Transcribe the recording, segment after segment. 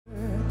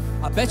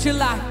I bet you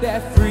like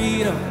that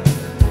freedom.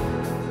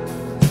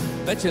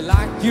 Bet you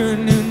like your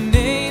new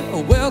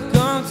name.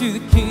 Welcome to the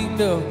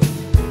kingdom.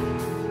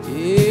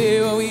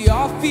 Yeah, well, we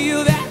all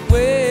feel that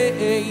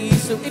way.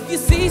 So if you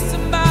see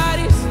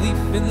somebody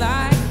sleeping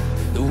like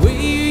the way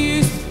you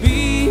used to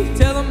be,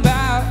 tell them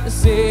about the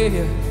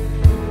Savior.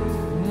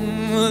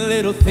 A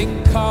little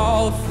thing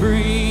called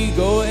free.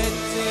 Go ahead and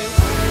say,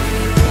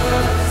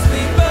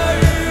 sleeper,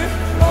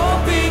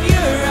 open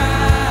your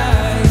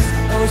eyes.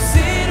 Oh,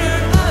 sinner,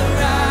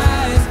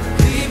 arise.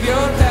 Leave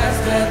your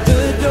past at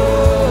the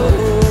door.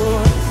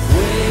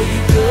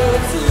 Wake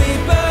up,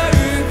 sleeper,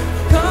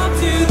 come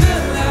to the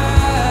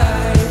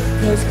light.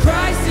 'Cause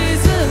Christ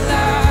is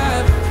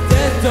alive.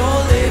 Death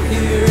don't live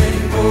here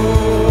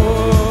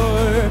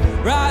anymore.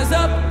 Rise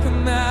up,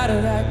 come out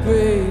of that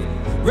grave.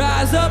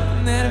 Rise up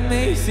in that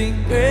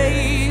amazing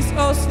grace.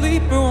 Oh,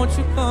 sleeper, won't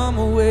you come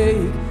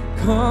awake?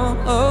 Come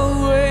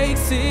awake,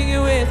 sing it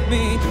with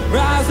me.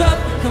 Rise up,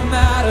 come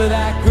out of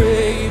that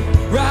grave.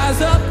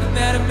 Rise up in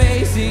that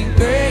amazing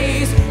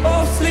grace.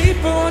 Oh,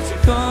 sleeper, won't you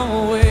come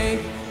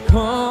awake?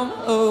 Come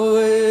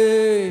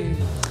awake.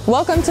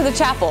 Welcome to the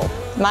chapel.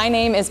 My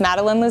name is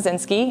Madeline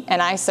Lazinski,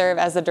 and I serve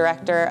as the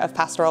Director of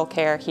Pastoral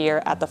Care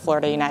here at the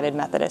Florida United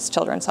Methodist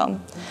Children's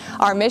Home.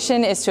 Our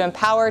mission is to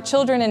empower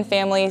children and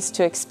families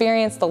to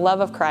experience the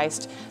love of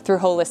Christ through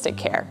holistic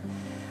care.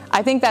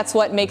 I think that's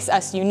what makes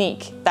us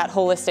unique, that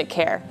holistic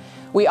care.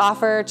 We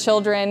offer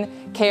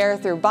children care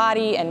through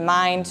body and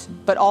mind,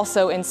 but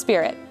also in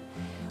spirit.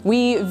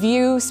 We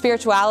view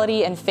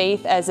spirituality and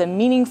faith as a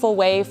meaningful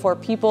way for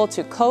people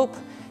to cope,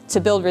 to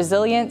build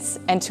resilience,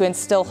 and to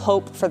instill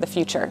hope for the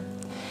future.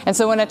 And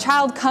so when a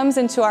child comes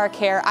into our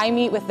care, I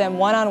meet with them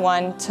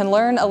one-on-one to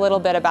learn a little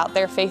bit about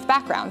their faith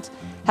background.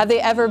 Have they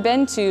ever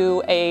been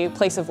to a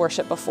place of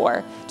worship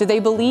before? Do they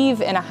believe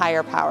in a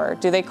higher power?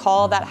 Do they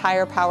call that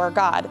higher power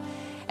God?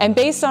 And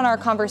based on our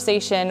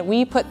conversation,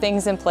 we put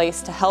things in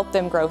place to help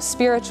them grow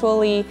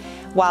spiritually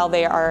while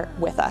they are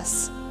with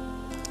us.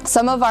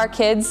 Some of our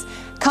kids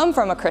come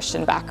from a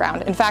Christian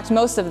background. In fact,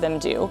 most of them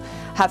do,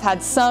 have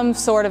had some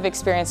sort of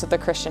experience with the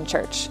Christian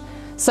church.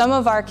 Some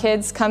of our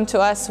kids come to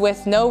us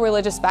with no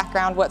religious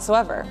background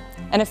whatsoever,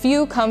 and a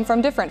few come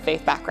from different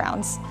faith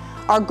backgrounds.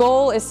 Our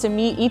goal is to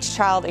meet each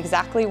child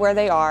exactly where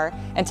they are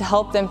and to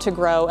help them to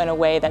grow in a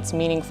way that's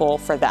meaningful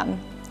for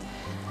them.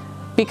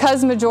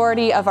 Because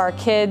majority of our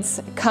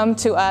kids come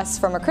to us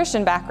from a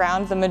Christian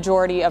background, the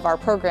majority of our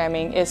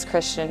programming is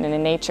Christian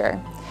in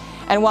nature.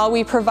 And while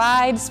we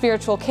provide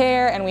spiritual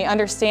care and we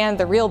understand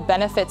the real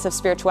benefits of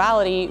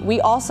spirituality, we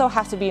also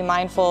have to be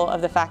mindful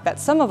of the fact that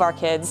some of our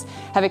kids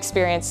have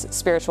experienced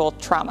spiritual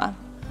trauma.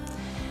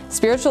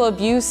 Spiritual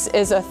abuse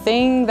is a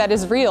thing that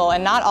is real,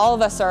 and not all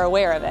of us are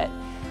aware of it.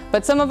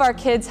 But some of our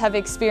kids have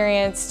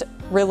experienced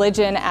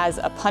religion as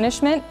a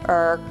punishment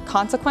or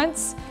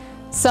consequence.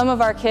 Some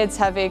of our kids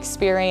have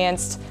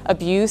experienced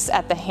abuse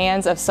at the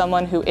hands of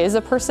someone who is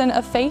a person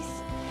of faith.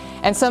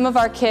 And some of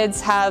our kids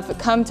have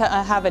come to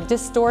have a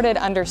distorted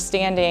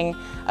understanding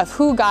of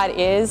who God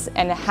is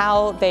and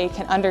how they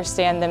can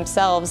understand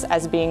themselves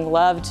as being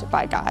loved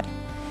by God.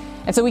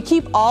 And so we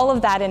keep all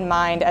of that in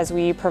mind as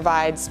we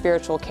provide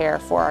spiritual care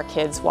for our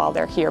kids while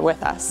they're here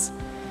with us.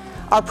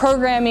 Our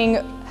programming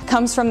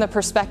comes from the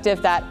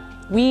perspective that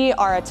we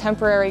are a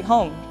temporary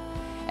home.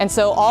 And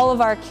so all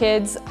of our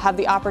kids have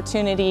the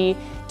opportunity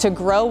to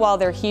grow while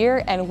they're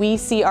here, and we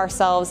see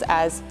ourselves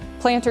as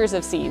planters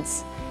of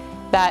seeds.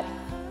 That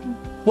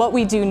what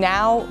we do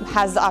now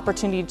has the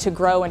opportunity to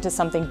grow into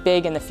something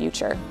big in the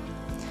future.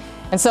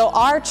 And so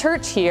our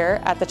church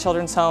here at the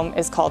Children's Home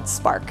is called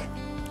Spark.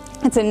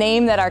 It's a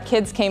name that our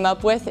kids came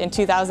up with in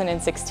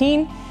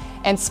 2016,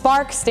 and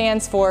Spark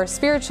stands for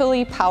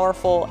Spiritually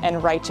Powerful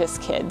and Righteous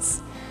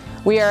Kids.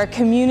 We are a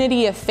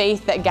community of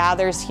faith that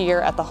gathers here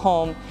at the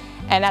home,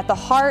 and at the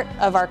heart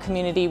of our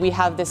community, we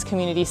have this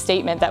community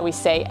statement that we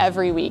say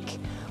every week,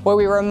 where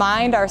we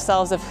remind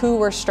ourselves of who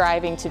we're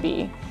striving to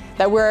be.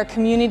 That we're a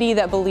community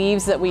that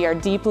believes that we are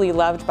deeply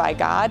loved by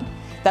God,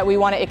 that we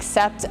want to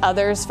accept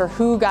others for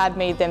who God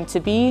made them to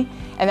be,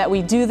 and that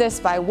we do this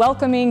by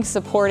welcoming,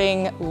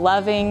 supporting,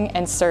 loving,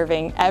 and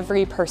serving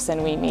every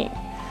person we meet.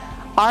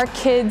 Our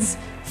kids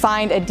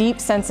find a deep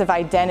sense of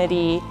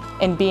identity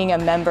in being a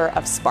member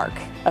of Spark,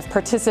 of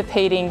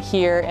participating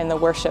here in the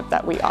worship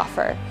that we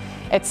offer.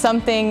 It's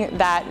something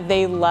that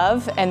they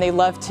love, and they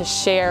love to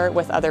share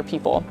with other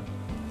people.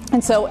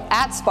 And so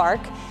at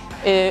Spark,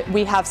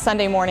 we have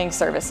Sunday morning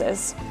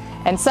services.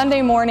 And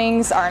Sunday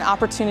mornings are an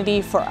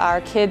opportunity for our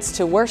kids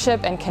to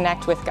worship and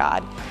connect with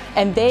God.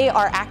 And they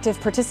are active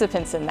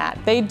participants in that.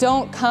 They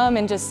don't come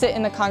and just sit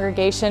in the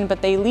congregation,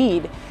 but they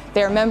lead.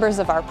 They're members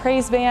of our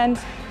praise band.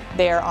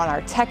 They are on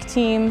our tech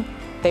team.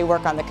 They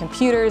work on the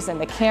computers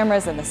and the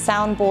cameras and the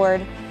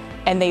soundboard.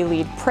 And they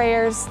lead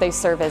prayers. They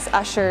serve as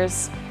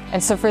ushers.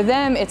 And so for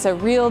them, it's a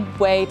real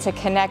way to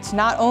connect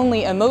not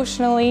only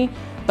emotionally,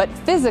 but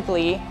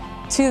physically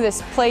to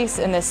this place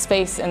and this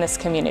space and this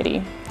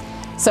community.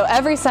 So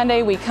every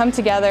Sunday we come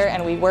together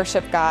and we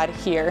worship God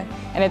here,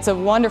 and it's a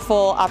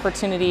wonderful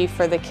opportunity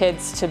for the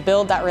kids to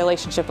build that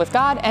relationship with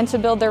God and to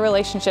build their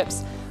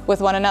relationships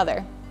with one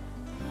another.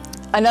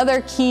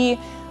 Another key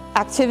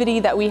activity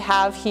that we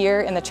have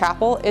here in the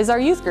chapel is our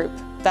youth group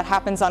that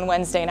happens on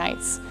Wednesday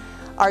nights.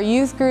 Our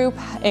youth group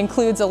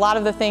includes a lot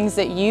of the things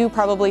that you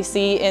probably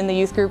see in the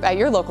youth group at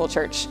your local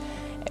church.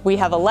 We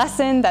have a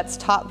lesson that's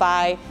taught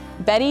by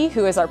Betty,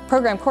 who is our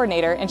program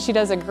coordinator, and she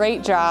does a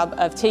great job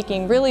of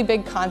taking really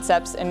big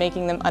concepts and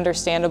making them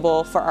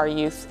understandable for our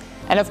youth.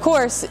 And of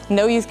course,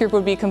 no youth group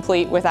would be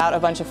complete without a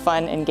bunch of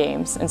fun and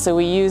games. And so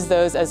we use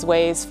those as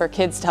ways for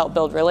kids to help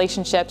build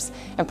relationships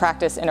and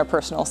practice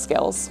interpersonal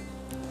skills.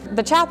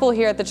 The chapel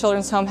here at the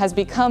Children's Home has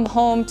become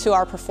home to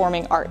our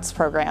performing arts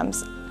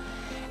programs.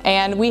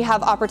 And we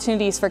have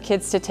opportunities for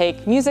kids to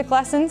take music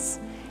lessons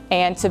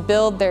and to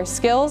build their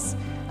skills.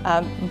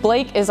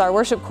 Blake is our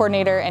worship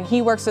coordinator, and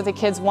he works with the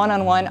kids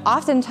one-on-one.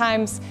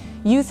 Oftentimes,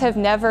 youth have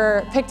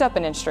never picked up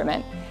an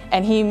instrument,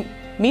 and he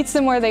meets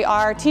them where they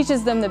are,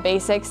 teaches them the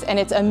basics, and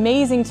it's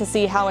amazing to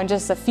see how in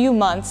just a few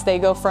months they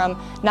go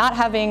from not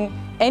having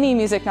any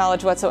music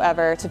knowledge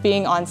whatsoever to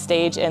being on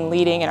stage and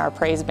leading in our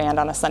praise band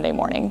on a Sunday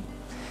morning.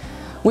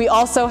 We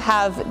also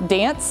have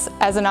dance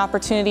as an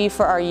opportunity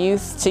for our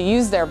youth to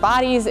use their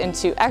bodies and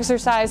to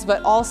exercise,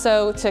 but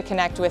also to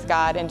connect with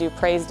God and do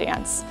praise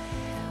dance.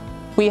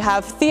 We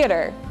have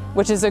theater,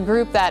 which is a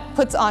group that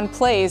puts on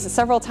plays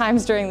several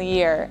times during the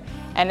year.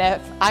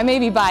 And I may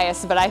be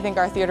biased, but I think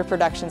our theater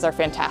productions are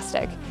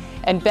fantastic.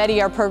 And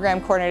Betty, our program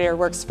coordinator,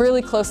 works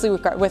really closely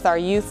with our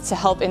youth to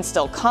help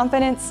instill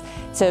confidence,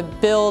 to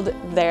build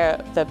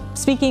the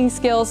speaking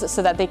skills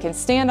so that they can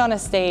stand on a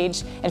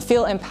stage and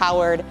feel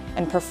empowered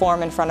and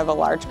perform in front of a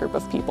large group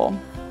of people.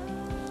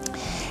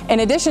 In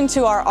addition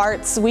to our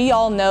arts, we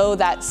all know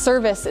that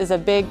service is a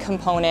big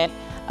component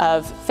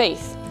of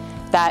faith.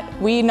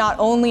 That we not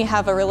only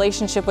have a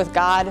relationship with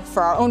God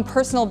for our own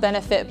personal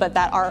benefit, but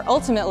that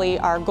ultimately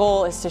our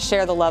goal is to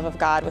share the love of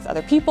God with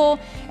other people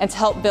and to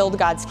help build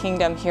God's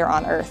kingdom here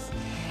on earth.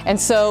 And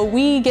so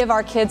we give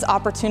our kids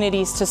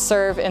opportunities to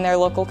serve in their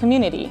local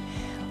community.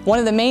 One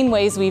of the main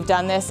ways we've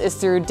done this is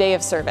through Day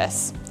of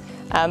Service.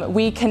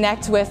 We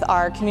connect with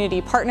our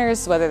community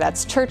partners, whether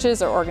that's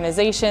churches or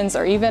organizations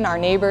or even our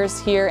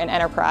neighbors here in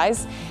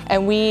Enterprise,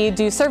 and we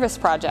do service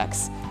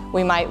projects.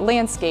 We might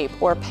landscape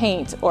or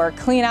paint or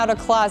clean out a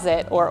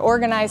closet or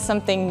organize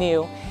something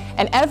new.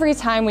 And every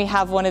time we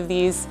have one of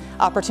these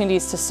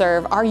opportunities to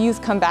serve, our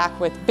youth come back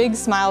with big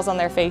smiles on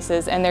their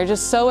faces, and they're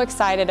just so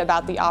excited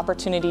about the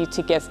opportunity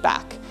to give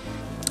back.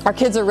 Our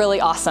kids are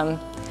really awesome.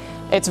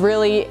 It's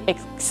really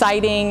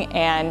exciting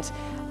and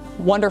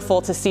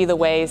wonderful to see the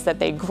ways that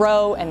they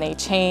grow and they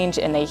change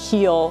and they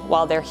heal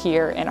while they're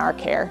here in our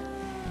care.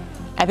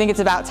 I think it's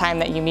about time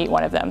that you meet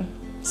one of them.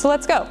 So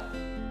let's go.